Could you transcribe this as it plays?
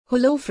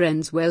Hello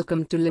friends,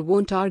 welcome to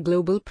Levontar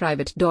Global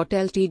Private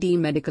Ltd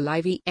Medical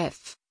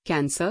IVF,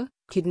 Cancer,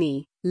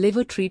 Kidney,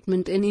 Liver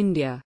Treatment in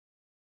India.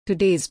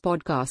 Today's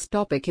podcast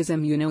topic is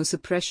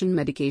immunosuppression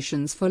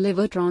medications for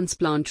liver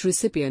transplant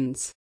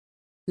recipients.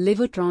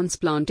 Liver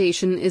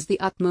transplantation is the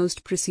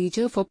utmost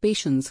procedure for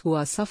patients who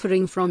are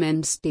suffering from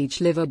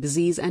end-stage liver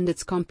disease and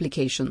its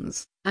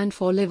complications, and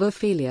for liver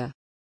failure.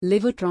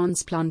 Liver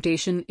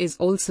transplantation is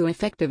also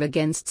effective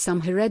against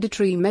some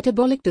hereditary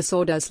metabolic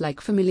disorders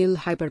like familial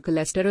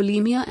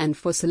hypercholesterolemia and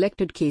for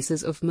selected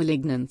cases of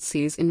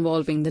malignancies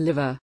involving the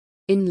liver.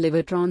 In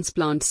liver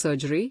transplant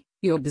surgery,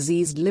 your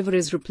diseased liver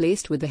is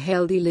replaced with a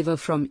healthy liver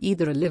from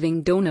either a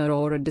living donor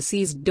or a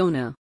deceased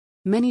donor.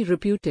 Many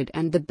reputed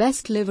and the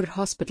best liver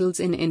hospitals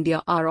in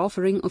India are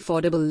offering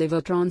affordable liver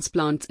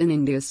transplants in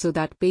India so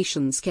that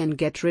patients can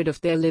get rid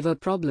of their liver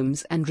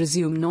problems and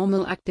resume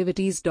normal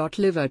activities.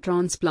 Liver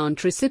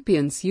transplant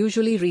recipients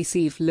usually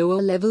receive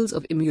lower levels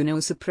of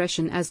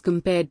immunosuppression as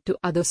compared to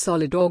other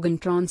solid organ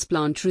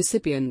transplant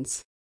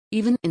recipients.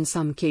 Even in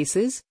some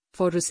cases,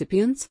 for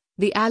recipients,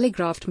 the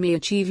allograft may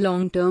achieve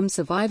long-term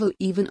survival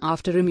even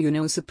after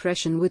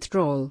immunosuppression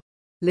withdrawal.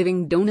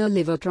 Living donor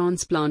liver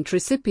transplant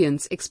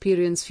recipients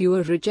experience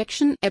fewer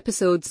rejection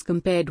episodes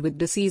compared with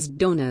deceased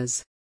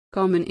donors.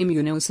 Common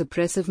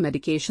immunosuppressive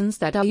medications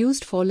that are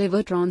used for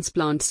liver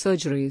transplant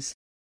surgeries: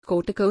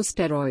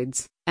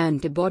 corticosteroids,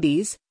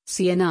 antibodies,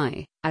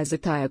 CNI,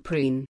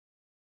 azathioprine.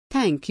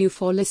 Thank you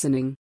for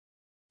listening.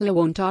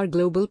 Levontar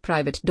Global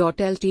Private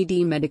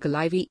Ltd Medical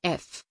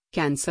IVF,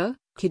 Cancer,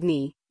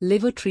 Kidney,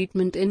 Liver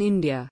Treatment in India.